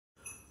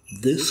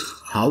This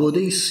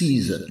holiday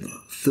season,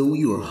 fill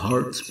your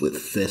hearts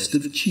with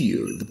festive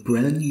cheer, the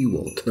brand new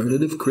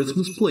alternative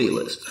Christmas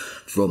playlist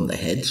from the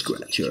Head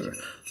Scratcher,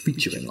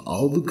 featuring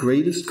all the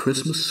greatest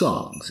Christmas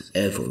songs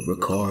ever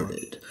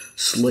recorded.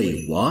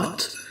 Sleigh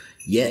what?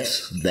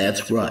 Yes,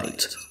 that's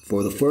right.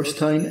 For the first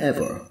time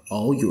ever,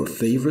 all your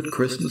favorite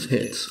Christmas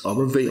hits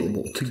are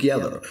available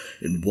together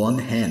in one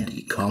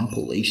handy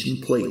compilation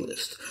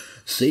playlist.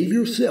 Save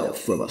yourself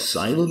from a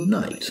silent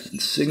night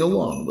and sing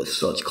along with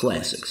such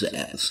classics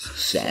as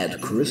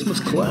Sad Christmas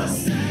Clown,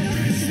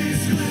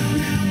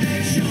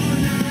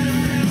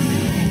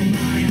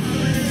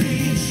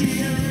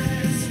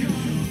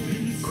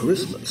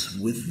 Christmas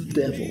with the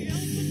Devil,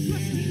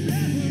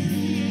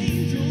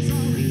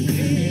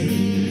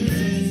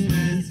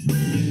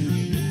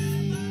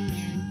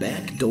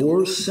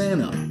 Backdoor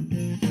Santa,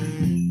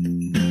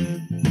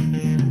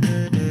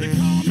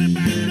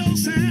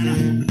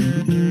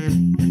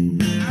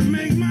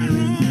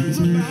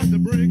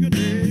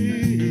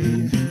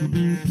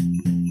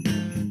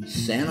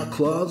 Santa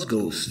Claus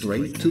Goes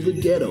Straight to the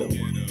Ghetto,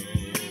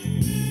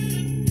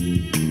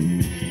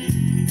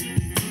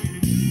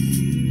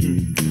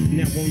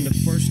 Now on the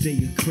first day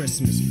of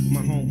Christmas,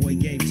 my homeboy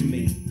gave to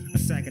me a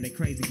sack of that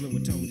crazy glue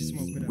and told me to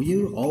smoke it up.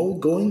 We're All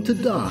Going to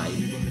Die,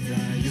 You're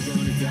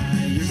gonna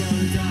die, you're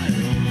gonna die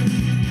alone.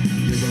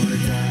 You're gonna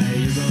die,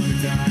 you're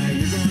gonna die,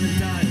 you're gonna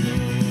die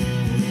alone.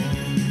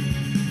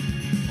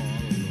 All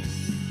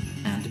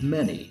alone. and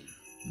many,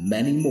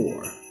 many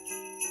more.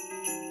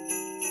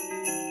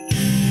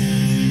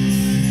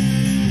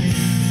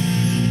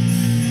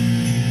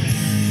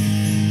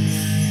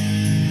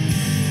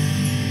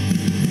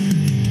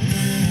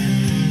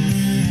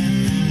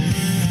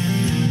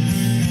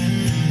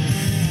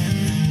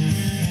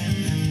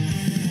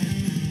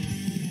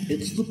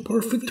 It's the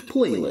perfect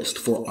playlist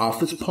for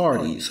office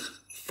parties,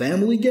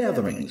 family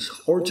gatherings,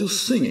 or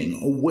just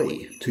singing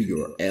away to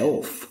your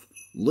elf.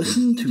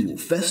 Listen to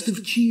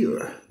Festive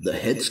Cheer, the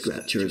Head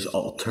Scratcher's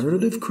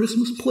alternative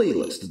Christmas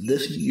playlist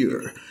this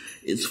year.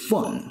 It's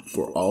fun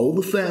for all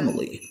the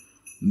family.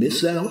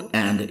 Miss out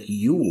and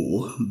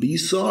you'll be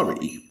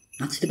sorry.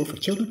 Not suitable for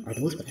children or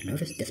those with a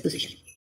nervous disposition.